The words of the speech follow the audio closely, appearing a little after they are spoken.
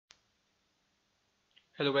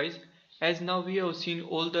Hello guys, as now we have seen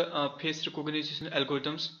all the face recognition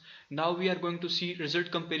algorithms, now we are going to see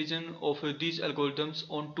result comparison of these algorithms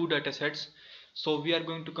on two data sets. So we are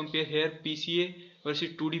going to compare here PCA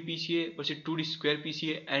versus 2D PCA versus 2D square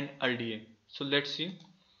PCA and LDA. So let's see.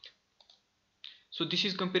 So this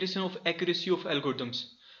is comparison of accuracy of algorithms.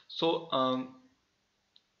 So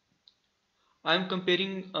I am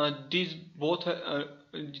comparing these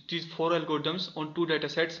four algorithms on two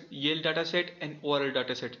datasets, Yale dataset and ORL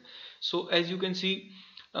dataset. So as you can see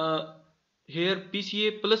here,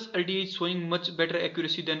 PCA plus LDA is showing much better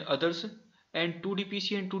accuracy than others, and 2D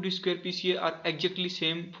PCA and 2D square PCA are exactly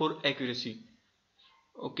same for accuracy.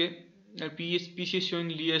 Okay, PCA is showing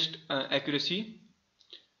least accuracy,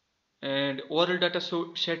 and ORL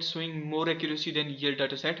dataset showing more accuracy than Yale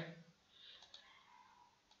dataset.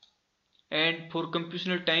 And for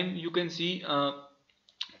computational time, you can see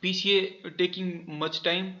PCA taking much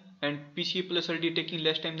time and PCA plus LDA taking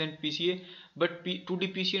less time than PCA, but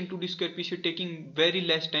 2D PCA and 2D square PCA taking very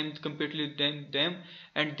less time compared to them,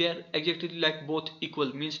 and they are exactly like both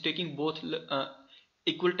equal, means taking both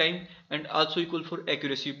equal time and also equal for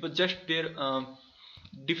accuracy, but just their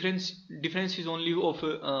difference is only of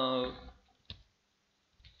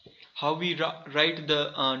how we write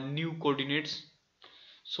the new coordinates.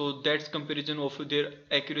 So that's comparison of their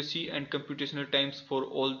accuracy and computational times for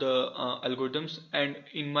all the algorithms, and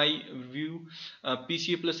in my view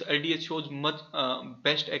PCA plus LDA shows much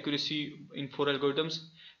best accuracy in 4 algorithms,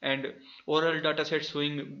 and ORL dataset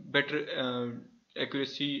showing better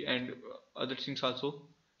accuracy and other things also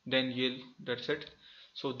than Yale dataset.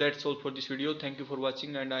 So that's all for this video. Thank you for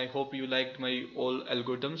watching, and I hope you liked my all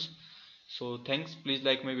algorithms. So thanks, please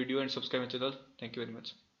like my video and subscribe my channel. Thank you very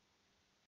much.